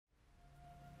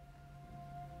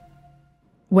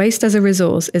Waste as a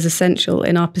resource is essential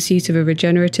in our pursuit of a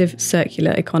regenerative,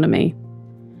 circular economy.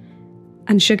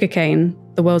 And sugarcane,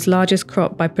 the world's largest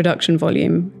crop by production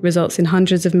volume, results in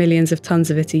hundreds of millions of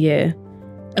tonnes of it a year,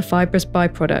 a fibrous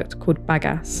byproduct called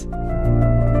bagasse.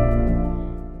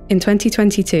 In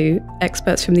 2022,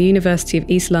 experts from the University of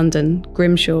East London,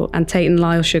 Grimshaw and Tate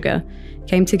Lyle Sugars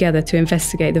came together to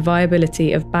investigate the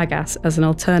viability of bagasse as an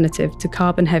alternative to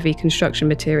carbon-heavy construction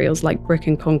materials like brick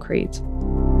and concrete.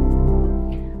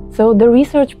 So the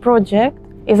research project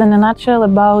is in a nutshell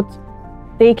about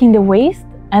taking the waste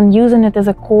and using it as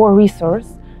a core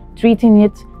resource, treating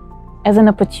it as an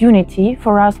opportunity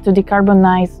for us to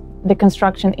decarbonize the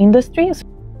construction industry.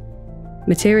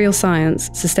 Material science,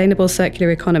 sustainable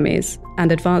circular economies,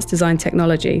 and advanced design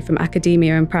technology from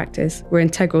academia and practice were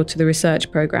integral to the research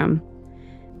programme.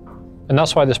 And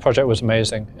that's why this project was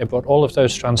amazing. It brought all of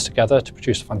those strands together to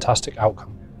produce a fantastic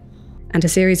outcome. And a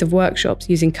series of workshops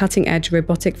using cutting-edge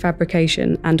robotic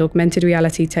fabrication and augmented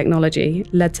reality technology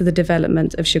led to the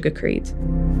development of Sugarcrete.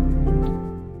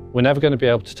 We're never going to be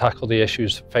able to tackle the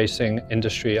issues facing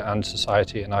industry and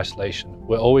society in isolation.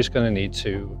 We're always going to need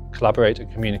to collaborate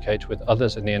and communicate with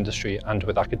others in the industry and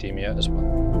with academia as well.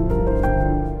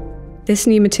 This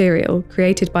new material,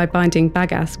 created by binding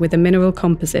bagasse with a mineral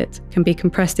composite, can be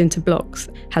compressed into blocks,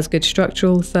 has good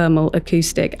structural, thermal,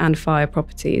 acoustic and fire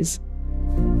properties.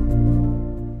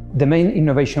 The main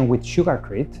innovation with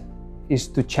Sugarcrete is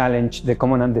to challenge the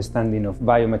common understanding of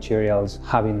biomaterials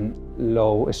having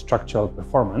low structural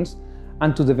performance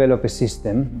and to develop a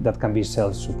system that can be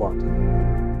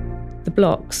self-supporting. The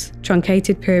blocks,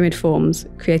 truncated pyramid forms,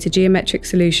 create a geometric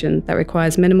solution that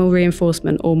requires minimal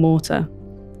reinforcement or mortar.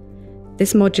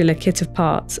 This modular kit of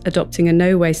parts, adopting a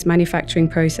no-waste manufacturing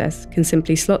process, can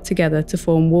simply slot together to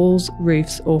form walls,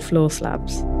 roofs or floor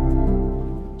slabs.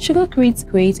 Sugarcrete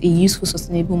creates a useful,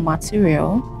 sustainable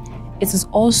material. It is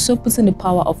also putting the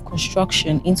power of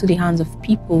construction into the hands of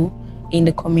people in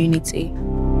the community.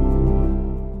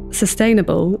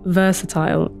 Sustainable,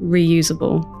 versatile,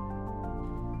 reusable.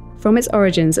 From its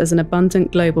origins as an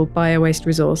abundant global bio-waste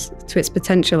resource to its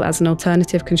potential as an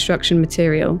alternative construction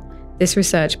material, this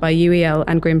research by UEL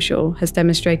and Grimshaw has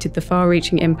demonstrated the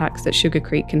far-reaching impacts that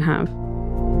Sugarcrete can have.